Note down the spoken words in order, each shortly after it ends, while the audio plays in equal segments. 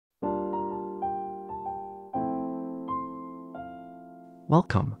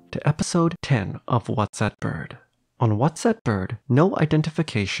Welcome to episode 10 of What's That Bird. On What's That Bird, no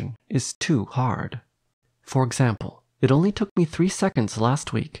identification is too hard. For example, it only took me 3 seconds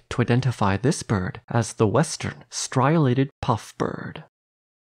last week to identify this bird as the western striolated puffbird.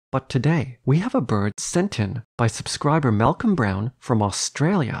 But today, we have a bird sent in by subscriber Malcolm Brown from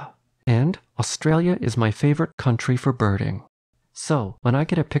Australia. And Australia is my favorite country for birding. So, when I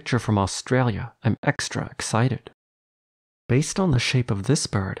get a picture from Australia, I'm extra excited. Based on the shape of this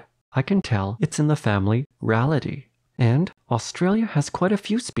bird, I can tell it's in the family Rallidae. And Australia has quite a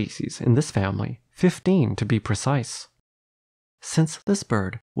few species in this family, 15 to be precise. Since this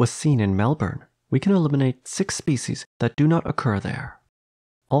bird was seen in Melbourne, we can eliminate 6 species that do not occur there.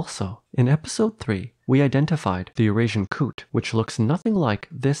 Also, in episode 3, we identified the Eurasian coot, which looks nothing like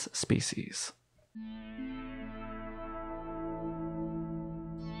this species.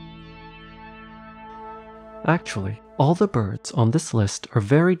 Actually, all the birds on this list are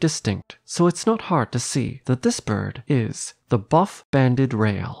very distinct, so it's not hard to see that this bird is the buff-banded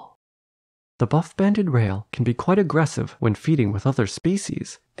rail. The buff-banded rail can be quite aggressive when feeding with other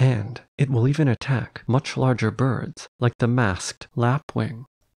species, and it will even attack much larger birds like the masked lapwing.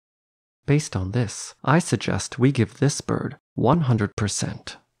 Based on this, I suggest we give this bird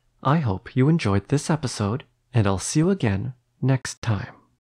 100%. I hope you enjoyed this episode, and I'll see you again next time.